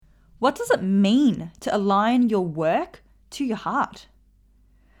What does it mean to align your work to your heart?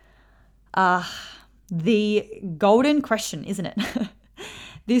 The golden question, isn't it?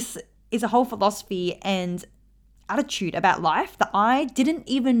 This is a whole philosophy and attitude about life that I didn't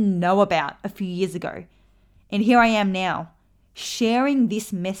even know about a few years ago. And here I am now, sharing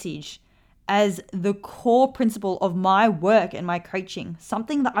this message as the core principle of my work and my coaching,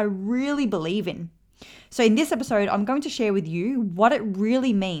 something that I really believe in. So in this episode, I'm going to share with you what it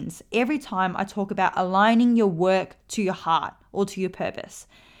really means every time I talk about aligning your work to your heart or to your purpose,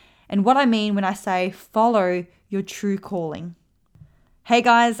 and what I mean when I say follow your true calling. Hey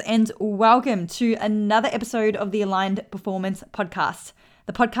guys, and welcome to another episode of the Aligned Performance Podcast,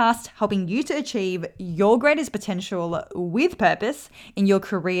 the podcast helping you to achieve your greatest potential with purpose in your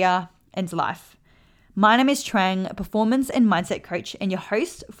career and life. My name is Trang, performance and mindset coach, and your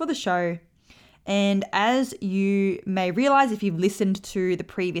host for the show. And as you may realize if you've listened to the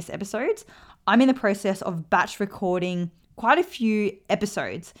previous episodes, I'm in the process of batch recording quite a few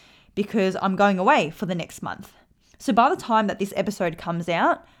episodes because I'm going away for the next month. So by the time that this episode comes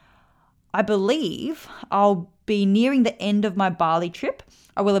out, I believe I'll be nearing the end of my Bali trip.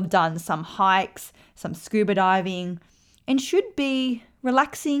 I will have done some hikes, some scuba diving, and should be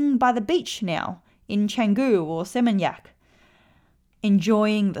relaxing by the beach now in Canggu or Seminyak,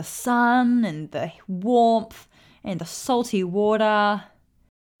 enjoying the sun and the warmth and the salty water.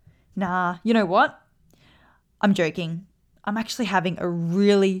 Nah, you know what? I'm joking. I'm actually having a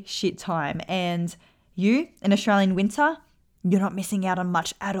really shit time, and you, in Australian winter, you're not missing out on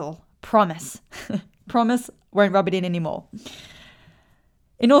much at all. Promise. Promise, won't rub it in anymore.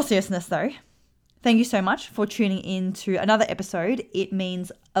 In all seriousness though, thank you so much for tuning in to another episode. It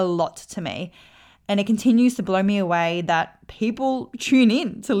means a lot to me. And it continues to blow me away that people tune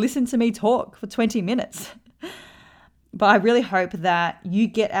in to listen to me talk for 20 minutes. But I really hope that you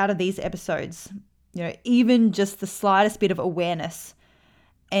get out of these episodes, even just the slightest bit of awareness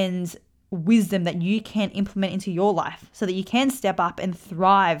and wisdom that you can implement into your life so that you can step up and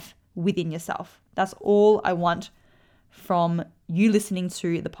thrive within yourself. That's all I want from you listening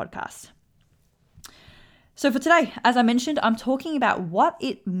to the podcast. So for today, as I mentioned, I'm talking about what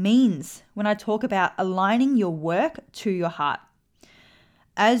it means when I talk about aligning your work to your heart.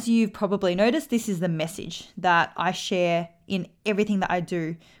 As you've probably noticed, this is the message that I share in everything that I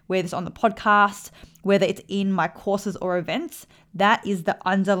do, whether it's on the podcast, whether it's in my courses or events. That is the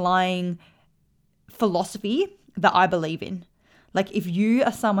underlying philosophy that I believe in. Like, if you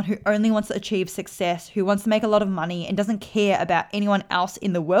are someone who only wants to achieve success, who wants to make a lot of money and doesn't care about anyone else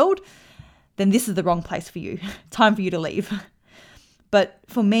in the world, then this is the wrong place for you. Time for you to leave. But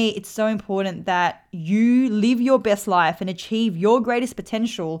for me, it's so important that you live your best life and achieve your greatest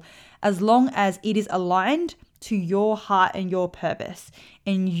potential as long as it is aligned to your heart and your purpose.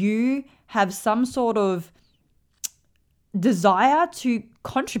 And you have some sort of desire to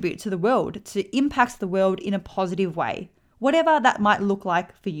contribute to the world, to impact the world in a positive way, whatever that might look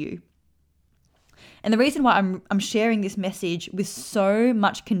like for you. And the reason why I'm sharing this message with so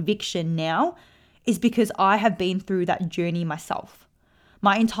much conviction now is because I have been through that journey myself.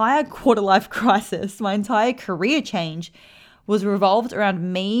 My entire quarter life crisis, my entire career change was revolved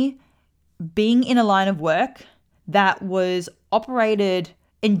around me being in a line of work that was operated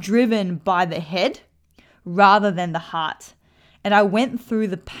and driven by the head rather than the heart. And I went through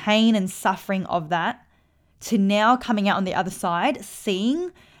the pain and suffering of that to now coming out on the other side,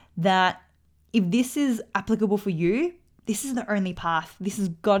 seeing that if this is applicable for you, this is the only path. This has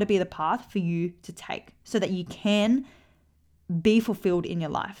got to be the path for you to take so that you can be fulfilled in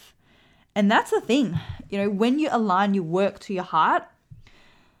your life. And that's the thing, when you align your work to your heart,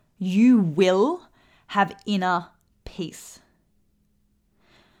 you will have inner peace.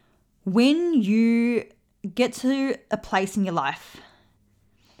 When you get to a place in your life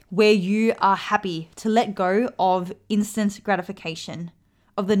where you are happy to let go of instant gratification,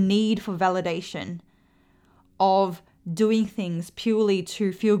 of the need for validation, of doing things purely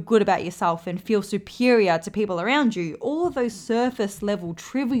to feel good about yourself and feel superior to people around you, all of those surface level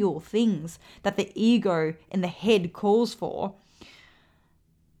trivial things that the ego and the head calls for,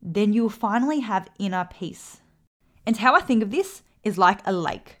 then you'll finally have inner peace. And how I think of this is like a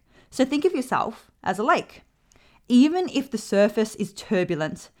lake. So think of yourself as a lake. Even if the surface is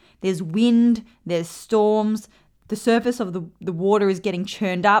turbulent, there's wind, there's storms, the surface of the water is getting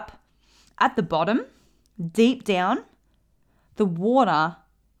churned up, at the bottom, deep down, the water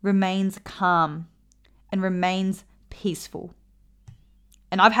remains calm and remains peaceful.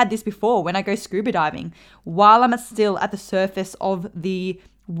 And I've had this before when I go scuba diving. While I'm still at the surface of the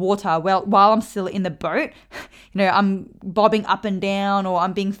water while I'm still in the boat. I'm bobbing up and down, or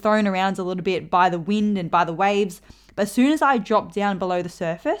I'm being thrown around a little bit by the wind and by the waves. But as soon as I drop down below the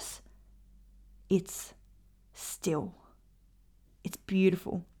surface, it's still. It's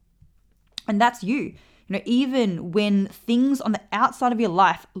beautiful. And that's you. Even when things on the outside of your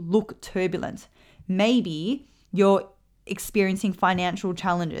life look turbulent, maybe you're experiencing financial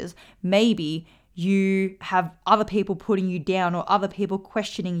challenges, maybe you have other people putting you down, or other people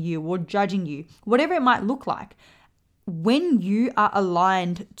questioning you or judging you, whatever it might look like. When you are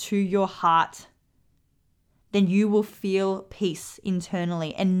aligned to your heart, then you will feel peace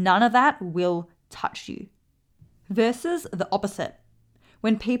internally, and none of that will touch you. Versus the opposite.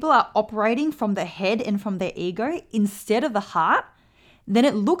 When people are operating from the head and from their ego instead of the heart, then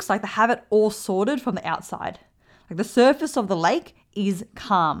it looks like they have it all sorted from the outside. Like the surface of the lake is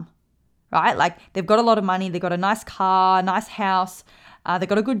calm, right? Like they've got a lot of money, they've got a nice car, nice house, they've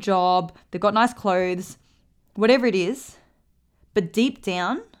got a good job, they've got nice clothes, whatever it is. But deep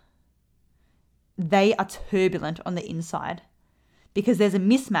down, they are turbulent on the inside, because there's a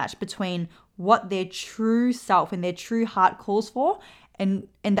mismatch between what their true self and their true heart calls for and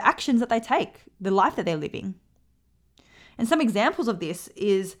the actions that they take, the life that they're living. And some examples of this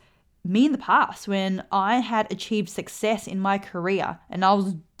is me in the past, when I had achieved success in my career and I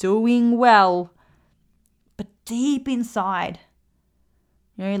was doing well, but deep inside,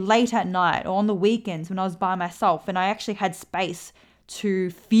 late at night or on the weekends when I was by myself and I actually had space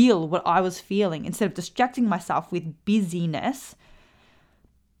to feel what I was feeling instead of distracting myself with busyness,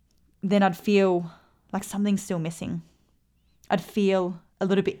 then I'd feel like something's still missing. I'd feel a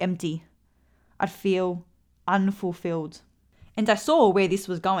little bit empty. I'd feel unfulfilled. And I saw where this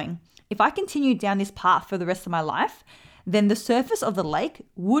was going. If I continued down this path for the rest of my life, then the surface of the lake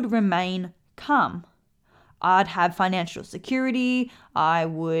would remain calm. I'd have financial security. I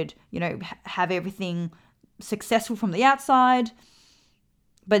would, have everything successful from the outside.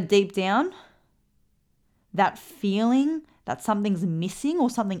 But deep down, that feeling that something's missing or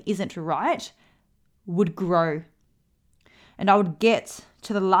something isn't right would grow. And I would get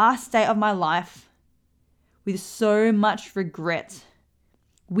to the last day of my life with so much regret,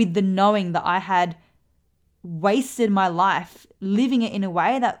 with the knowing that I had wasted my life living it in a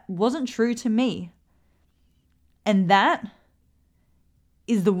way that wasn't true to me. And that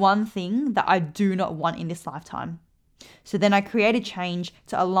is the one thing that I do not want in this lifetime. So then I created change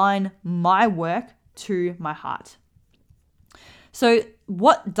to align my work to my heart. So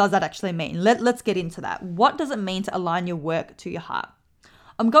what does that actually mean? Let's get into that. What does it mean to align your work to your heart?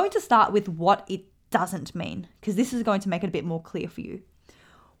 I'm going to start with what it doesn't mean, because this is going to make it a bit more clear for you.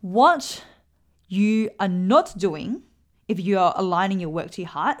 What you are not doing if you are aligning your work to your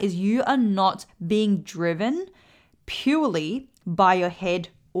heart is you are not being driven purely by your head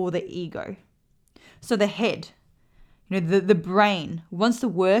or the ego. So the head, the brain wants to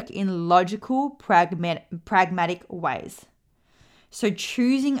work in logical, pragmatic ways. So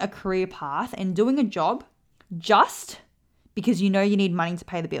choosing a career path and doing a job just because you need money to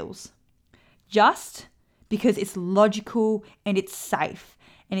pay the bills. Just because it's logical and it's safe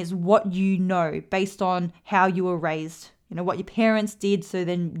and it's what you know based on how you were raised, what your parents did, so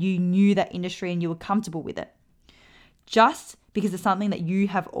then you knew that industry and you were comfortable with it. Just because it's something that you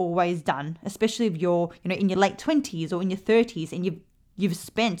have always done, especially if you're, in your late 20s or in your 30s and you've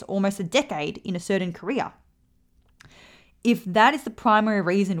spent almost a decade in a certain career. If that is the primary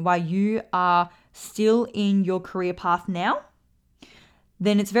reason why you are still in your career path now,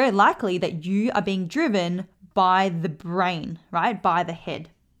 then it's very likely that you are being driven by the brain, right? By the head.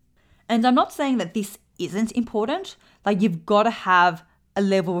 And I'm not saying that this isn't important. Like, you've got to have a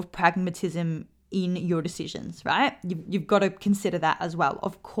level of pragmatism in your decisions, right? You've got to consider that as well,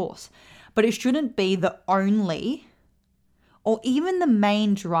 of course. But it shouldn't be the only or even the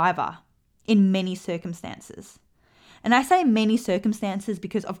main driver in many circumstances. And I say many circumstances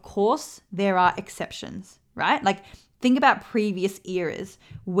because, of course, there are exceptions, right? Like, think about previous eras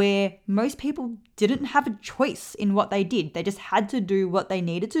where most people didn't have a choice in what they did. They just had to do what they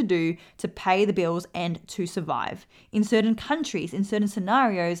needed to do to pay the bills and to survive. In certain countries, in certain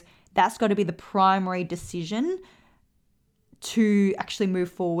scenarios, that's got to be the primary decision to actually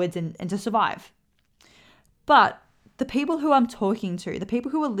move forwards and to survive. But the people who I'm talking to, the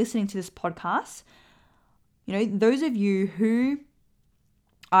people who are listening to this podcast, those of you who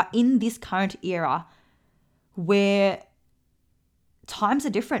are in this current era where times are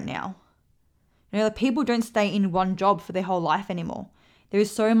different now. The people don't stay in one job for their whole life anymore. There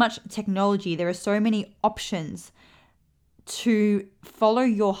is so much technology. There are so many options to follow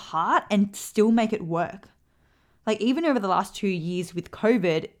your heart and still make it work. Like even over the last 2 years with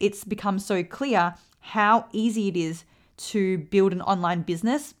COVID, it's become so clear how easy it is to build an online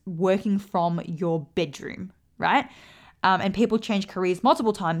business working from your bedroom, right? And people change careers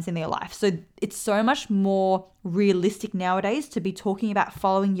multiple times in their life. So it's so much more realistic nowadays to be talking about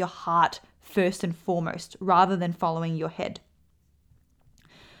following your heart first and foremost, rather than following your head.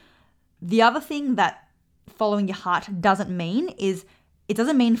 The other thing that following your heart doesn't mean is it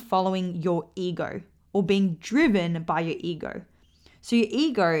doesn't mean following your ego or being driven by your ego. So your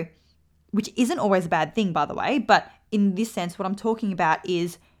ego, which isn't always a bad thing, by the way, but in this sense, what I'm talking about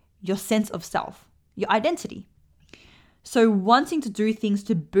is your sense of self, your identity. So wanting to do things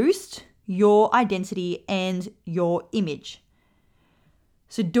to boost your identity and your image.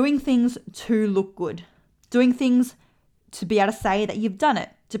 So doing things to look good, doing things to be able to say that you've done it,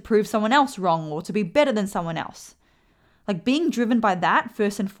 to prove someone else wrong or to be better than someone else. Like being driven by that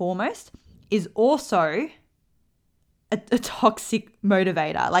first and foremost is also a toxic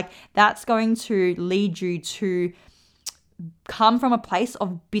motivator. Like that's going to lead you to come from a place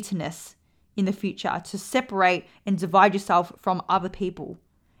of bitterness in the future, to separate and divide yourself from other people.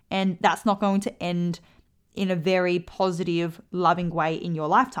 And that's not going to end in a very positive, loving way in your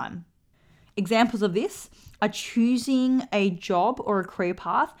lifetime. Examples of this are choosing a job or a career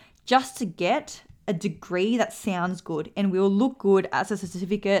path just to get a degree that sounds good and will look good as a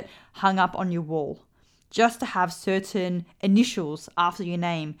certificate hung up on your wall, just to have certain initials after your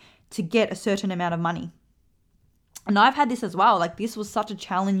name to get a certain amount of money. And I've had this as well. Like this was such a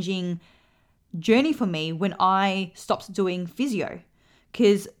challenging journey for me when I stopped doing physio,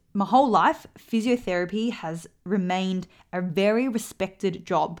 because my whole life, physiotherapy has remained a very respected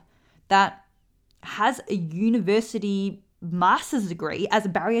job that has a university master's degree as a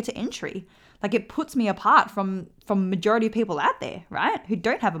barrier to entry. Like it puts me apart from majority of people out there, right, who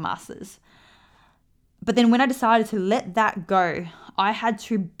don't have a master's. But then when I decided to let that go, I had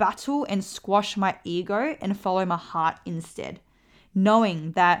to battle and squash my ego and follow my heart instead,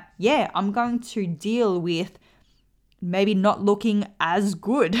 knowing that, yeah, I'm going to deal with maybe not looking as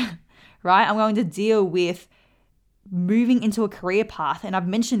good, right? I'm going to deal with moving into a career path, and I've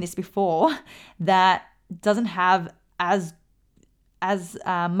mentioned this before, that doesn't have as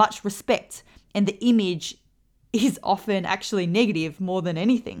much respect, and the image is often actually negative more than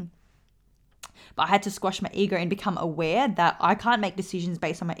anything. But I had to squash my ego and become aware that I can't make decisions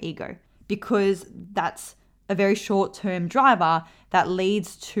based on my ego, because that's a very short-term driver that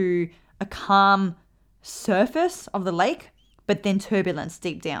leads to a calm surface of the lake, but then turbulence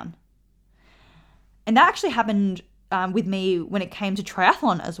deep down. And that actually happened with me when it came to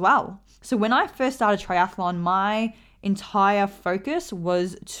triathlon as well. So when I first started triathlon, my entire focus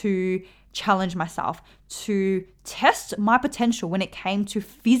was to challenge myself, to test my potential when it came to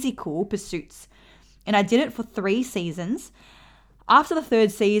physical pursuits. And I did it for 3 seasons. After the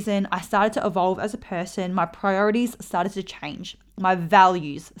 3rd season, I started to evolve as a person. My priorities started to change. My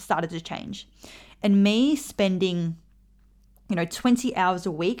values started to change. And me spending, 20 hours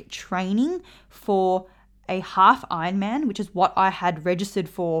a week training for a half Ironman, which is what I had registered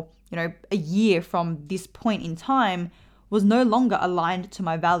for, a year from this point in time, was no longer aligned to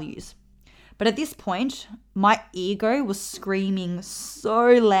my values. But at this point, my ego was screaming so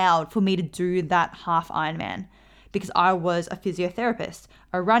loud for me to do that half Ironman, because I was a physiotherapist,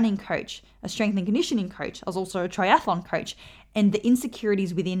 a running coach, a strength and conditioning coach. I was also a triathlon coach. And the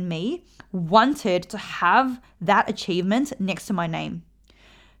insecurities within me wanted to have that achievement next to my name.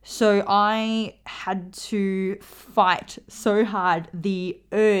 So I had to fight so hard the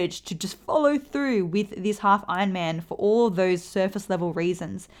urge to just follow through with this half Ironman for all of those surface level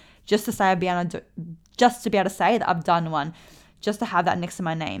reasons, just to be able to say that I've done one, just to have that next to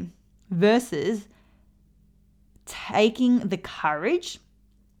my name, versus taking the courage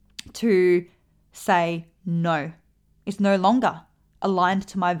to say no. It's no longer aligned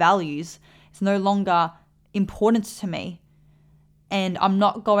to my values. It's no longer important to me. And I'm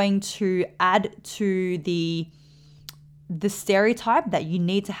not going to add to the stereotype that you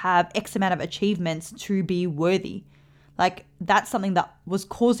need to have X amount of achievements to be worthy. Like that's something that was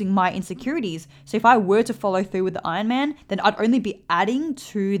causing my insecurities. So if I were to follow through with the Ironman, then I'd only be adding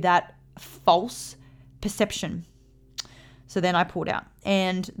to that false perception. So then I pulled out.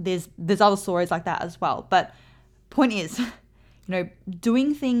 And there's other stories like that as well. But point is,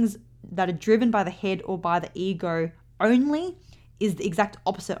 doing things that are driven by the head or by the ego only is the exact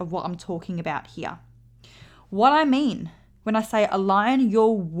opposite of what I'm talking about here. What I mean when I say align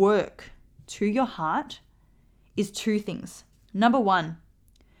your work to your heart is 2 things. Number 1,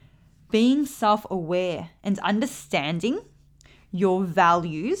 being self-aware and understanding your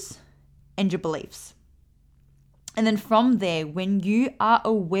values and your beliefs. And then from there, when you are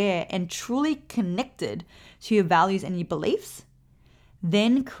aware and truly connected to your values and your beliefs,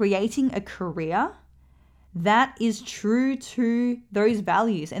 then creating a career that is true to those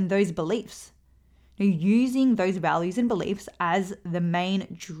values and those beliefs. Now, using those values and beliefs as the main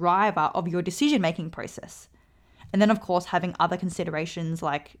driver of your decision-making process. And then, of course, having other considerations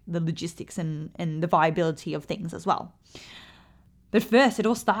like the logistics and the viability of things as well. But first, it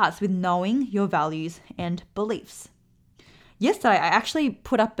all starts with knowing your values and beliefs. Yesterday, I actually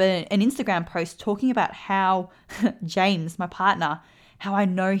put up an Instagram post talking about how James, my partner, how I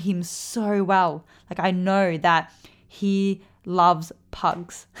know him so well. Like, I know that he loves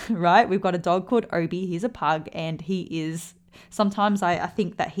pugs, right? We've got a dog called Obi. He's a pug, and he is, sometimes I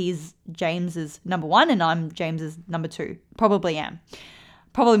think that he's James's number one and I'm James's number two. Probably am.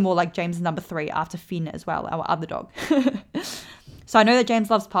 Probably more like James's number three after Finn as well, our other dog. So I know that James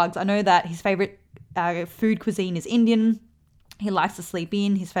loves pugs. I know that his favorite food cuisine is Indian. He likes to sleep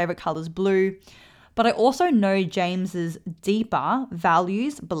in. His favorite color is blue. But I also know James's deeper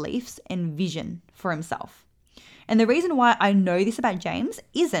values, beliefs, and vision for himself. And the reason why I know this about James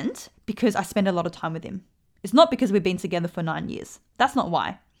isn't because I spend a lot of time with him. It's not because we've been together for 9 years. That's not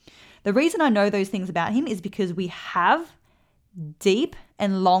why. The reason I know those things about him is because we have deep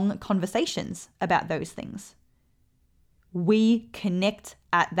and long conversations about those things. We connect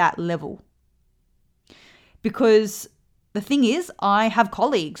at that level. Because the thing is, I have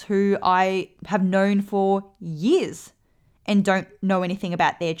colleagues who I have known for years and don't know anything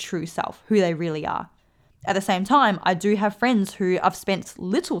about their true self, who they really are. At the same time, I do have friends who I've spent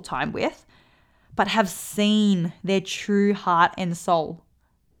little time with, but have seen their true heart and soul.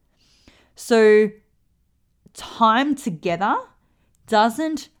 So time together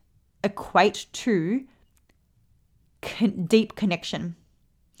doesn't equate to deep connection.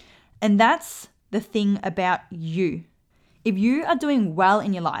 And that's the thing about you. If you are doing well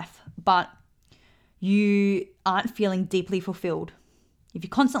in your life, but you aren't feeling deeply fulfilled, if you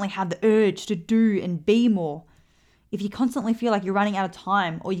constantly have the urge to do and be more, if you constantly feel like you're running out of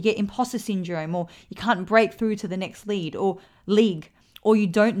time, or you get imposter syndrome, or you can't break through to the next league, or you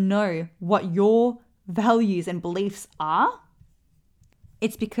don't know what your values and beliefs are,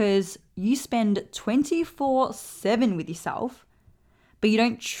 it's because you spend 24/7 with yourself, but you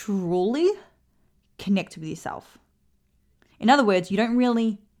don't truly connect with yourself. In other words, you don't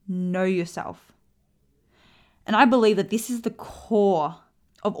really know yourself. And I believe that this is the core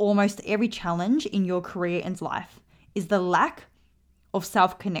of almost every challenge in your career and life, is the lack of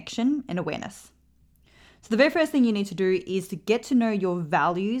self-connection and awareness. So the very first thing you need to do is to get to know your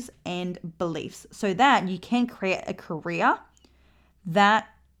values and beliefs so that you can create a career that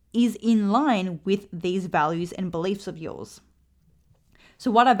is in line with these values and beliefs of yours.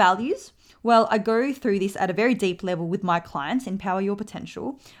 So what are values? Well, I go through this at a very deep level with my clients, Empower Your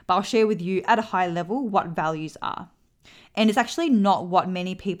Potential, but I'll share with you at a high level what values are. And it's actually not what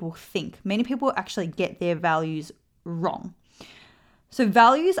many people think. Many people actually get their values wrong. So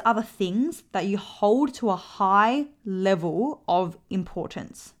values are the things that you hold to a high level of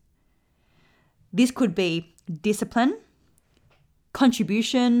importance. This could be discipline,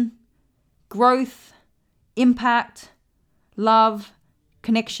 contribution, growth, impact, love,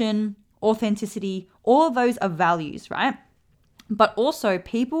 connection, authenticity. All of those are values, right? But also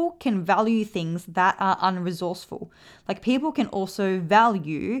people can value things that are unresourceful. Like people can also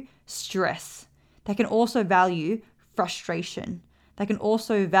value stress. They can also value frustration. They can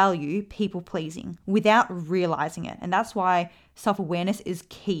also value people pleasing without realizing it. And that's why self-awareness is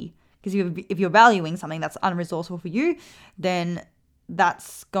key. Because if you're valuing something that's unresourceful for you, then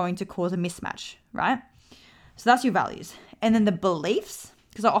that's going to cause a mismatch, right? So that's your values. And then the beliefs,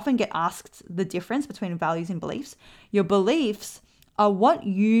 because I often get asked the difference between values and beliefs. Your beliefs are what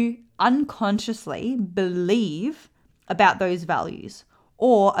you unconsciously believe about those values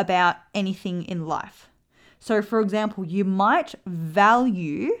or about anything in life. So for example, you might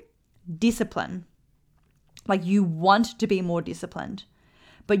value discipline, like you want to be more disciplined,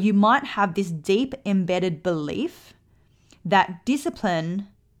 but you might have this deep embedded belief that discipline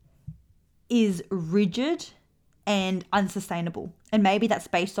is rigid and unsustainable. And maybe that's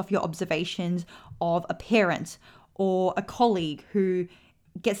based off your observations of a parent or a colleague who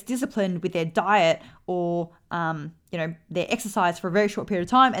gets disciplined with their diet or their exercise for a very short period of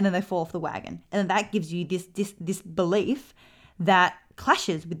time, and then they fall off the wagon. And then that gives you this belief that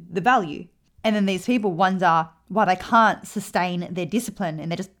clashes with the value. And then these people wonder why they can't sustain their discipline, and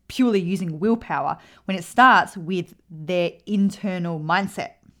they're just purely using willpower when it starts with their internal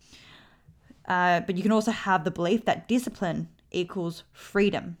mindset. But you can also have the belief that discipline equals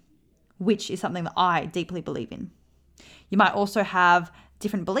freedom, which is something that I deeply believe in. You might also have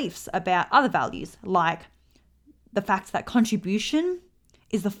different beliefs about other values, like the fact that contribution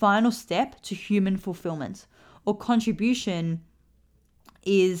is the final step to human fulfillment, or contribution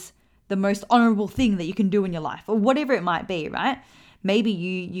is the most honorable thing that you can do in your life, or whatever it might be, right? Maybe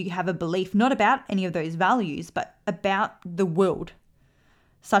you have a belief not about any of those values, but about the world,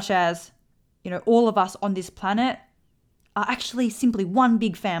 such as, all of us on this planet are actually simply one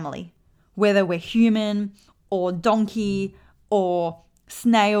big family, whether we're human or donkey or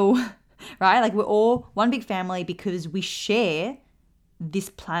snail, right? Like we're all one big family because we share this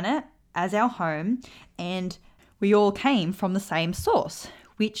planet as our home, and we all came from the same source,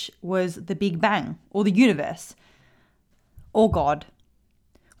 which was the Big Bang or the universe or God,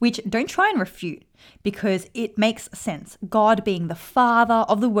 which don't try and refute because it makes sense. God being the father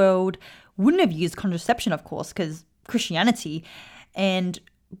of the world wouldn't have used contraception, of course, because Christianity, and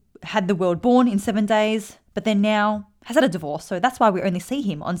had the world born in 7 days, but then now has had a divorce. So that's why we only see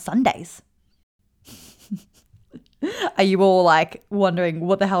him on Sundays. Are you all like wondering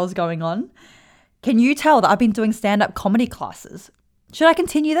what the hell is going on? Can you tell that I've been doing stand-up comedy classes? Should I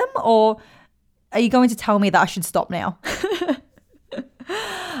continue them, or are you going to tell me that I should stop now?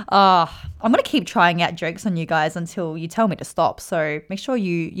 I'm going to keep trying out jokes on you guys until you tell me to stop. So make sure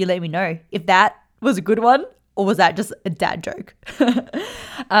you let me know if that was a good one or was that just a dad joke.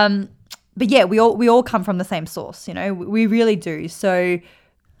 But yeah, we all come from the same source, we really do. So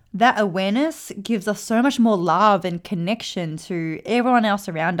that awareness gives us so much more love and connection to everyone else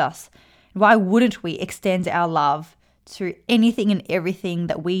around us. Why wouldn't we extend our love to anything and everything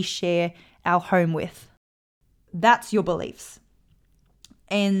that we share our home with? That's your beliefs.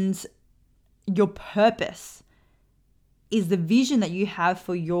 And your purpose is the vision that you have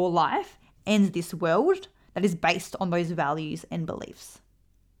for your life and this world that is based on those values and beliefs.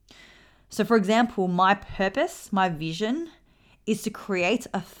 So for example, my purpose, my vision is to create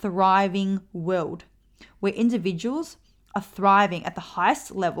a thriving world where individuals are thriving at the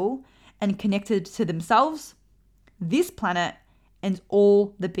highest level and connected to themselves, this planet, and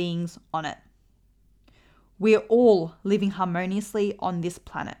all the beings on it. We're all living harmoniously on this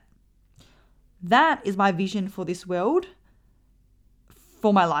planet. That is my vision for this world,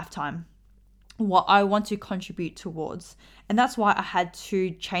 for my lifetime, what I want to contribute towards. And that's why I had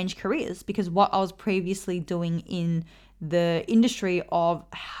to change careers, because what I was previously doing in the industry of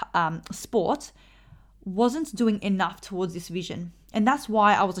sport wasn't doing enough towards this vision. And that's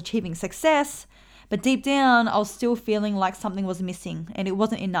why I was achieving success, but deep down, I was still feeling like something was missing and it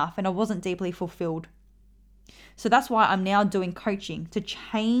wasn't enough and I wasn't deeply fulfilled. So that's why I'm now doing coaching to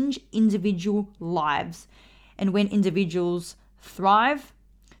change individual lives. And when individuals thrive,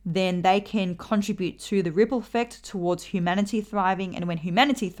 then they can contribute to the ripple effect towards humanity thriving. And when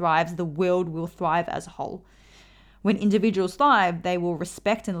humanity thrives, the world will thrive as a whole. When individuals thrive, they will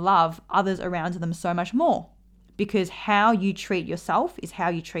respect and love others around them so much more, because how you treat yourself is how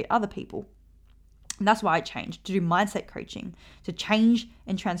you treat other people. And that's why I changed to do mindset coaching, to change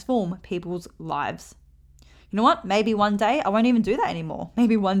and transform people's lives. You know what? Maybe one day I won't even do that anymore.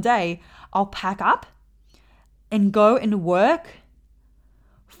 Maybe one day I'll pack up and go and work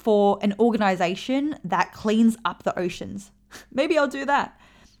for an organization that cleans up the oceans. Maybe I'll do that.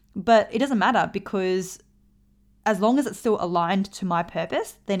 But it doesn't matter, because as long as it's still aligned to my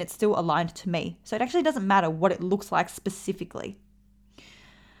purpose, then it's still aligned to me. So it actually doesn't matter what it looks like specifically.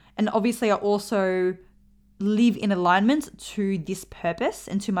 And obviously I also live in alignment to this purpose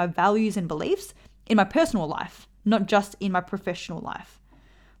and to my values and beliefs in my personal life, not just in my professional life.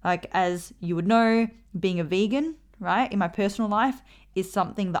 Like, as you would know, being a vegan, right, in my personal life is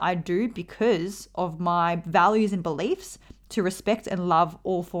something that I do because of my values and beliefs to respect and love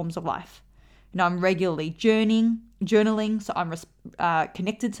all forms of life. I'm regularly journaling, so I'm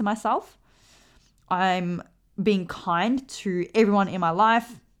connected to myself. I'm being kind to everyone in my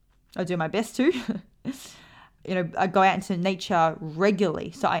life. I do my best to. I go out into nature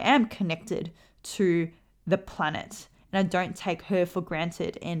regularly, so I am connected to the planet, and I don't take her for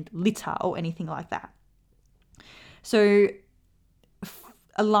granted and litter or anything like that. So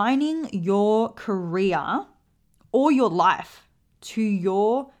aligning your career or your life to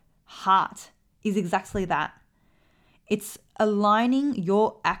your heart is exactly that. It's aligning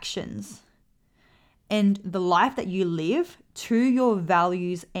your actions and the life that you live to your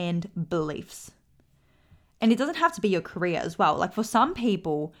values and beliefs. And it doesn't have to be your career as well. Like, for some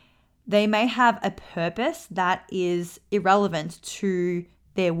people, they may have a purpose that is irrelevant to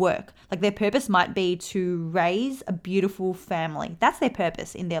their work. Like, their purpose might be to raise a beautiful family. That's their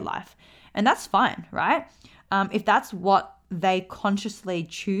purpose in their life. And that's fine, right? If that's what they consciously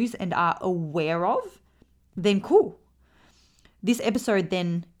choose and are aware of, then cool. This episode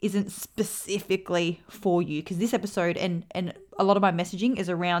then isn't specifically for you, because this episode and a lot of my messaging is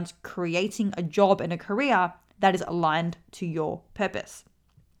around creating a job and a career that is aligned to your purpose.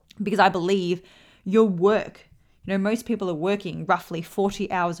 Because I believe your work, most people are working roughly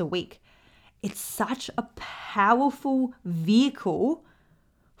 40 hours a week. It's such a powerful vehicle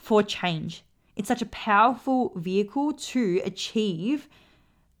for change. It's such a powerful vehicle to achieve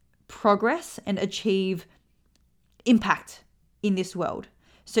progress and achieve impact in this world.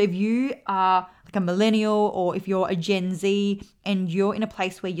 So if you are like a millennial, or if you're a Gen Z and you're in a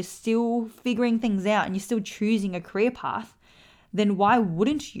place where you're still figuring things out and you're still choosing a career path, then why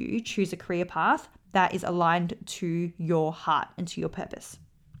wouldn't you choose a career path that is aligned to your heart and to your purpose?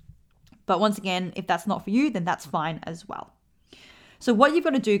 But once again, if that's not for you, then that's fine as well. So what you've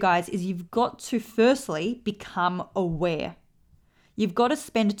got to do, guys, is you've got to firstly become aware. You've got to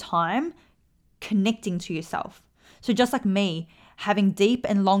spend time connecting to yourself. So just like me, having deep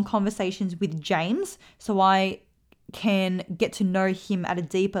and long conversations with James so I can get to know him at a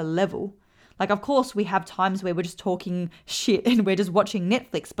deeper level. Like, of course, we have times where we're just talking shit and we're just watching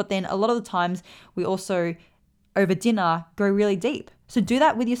Netflix, but then a lot of the times we also, over dinner, go really deep. So do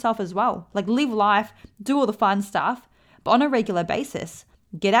that with yourself as well. Like, live life, do all the fun stuff, but on a regular basis,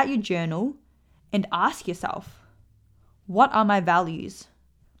 get out your journal and ask yourself, what are my values?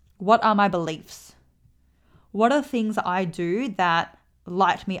 What are my beliefs? What are the things that I do that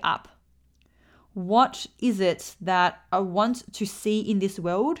light me up? What is it that I want to see in this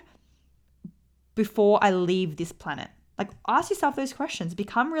world before I leave this planet? Like, ask yourself those questions.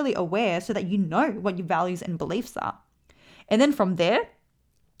 Become really aware so that you know what your values and beliefs are. And then from there,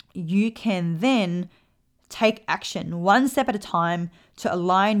 you can then take action one step at a time to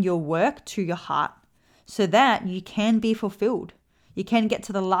align your work to your heart so that you can be fulfilled. You can get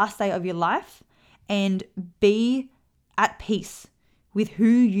to the last day of your life and be at peace with who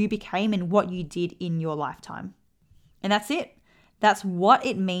you became and what you did in your lifetime. And that's it. That's what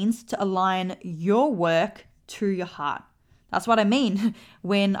it means to align your work to your heart. That's what I mean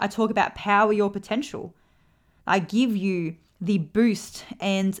when I talk about power your potential. I give you the boost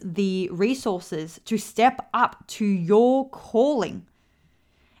and the resources to step up to your calling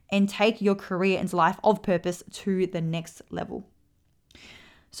and take your career and life of purpose to the next level.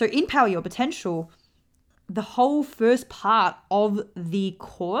 So in Power Your Potential, the whole first part of the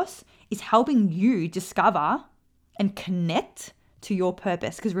course is helping you discover and connect to your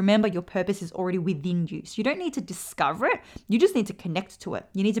purpose. Because remember, your purpose is already within you. So you don't need to discover it. You just need to connect to it.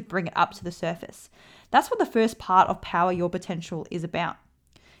 You need to bring it up to the surface. That's what the first part of Power Your Potential is about.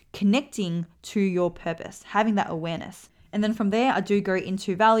 Connecting to your purpose, having that awareness. And then from there, I do go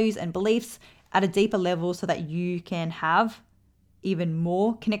into values and beliefs at a deeper level so that you can have even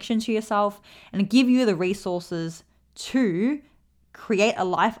more connection to yourself and give you the resources to create a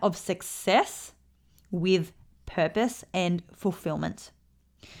life of success with purpose and fulfillment.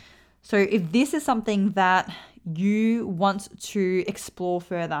 So if this is something that you want to explore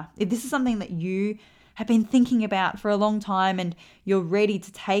further, if this is something that you have been thinking about for a long time and you're ready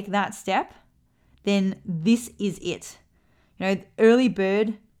to take that step, then this is it. Early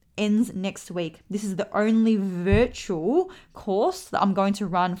bird ends next week. This is the only virtual course that I'm going to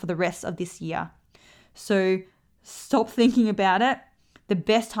run for the rest of this year. So stop thinking about it. The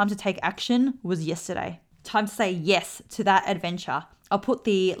best time to take action was yesterday. Time to say yes to that adventure. I'll put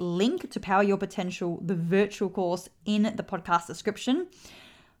the link to Power Your Potential, the virtual course, in the podcast description.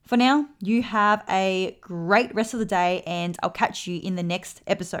 For now, you have a great rest of the day and I'll catch you in the next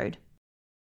episode.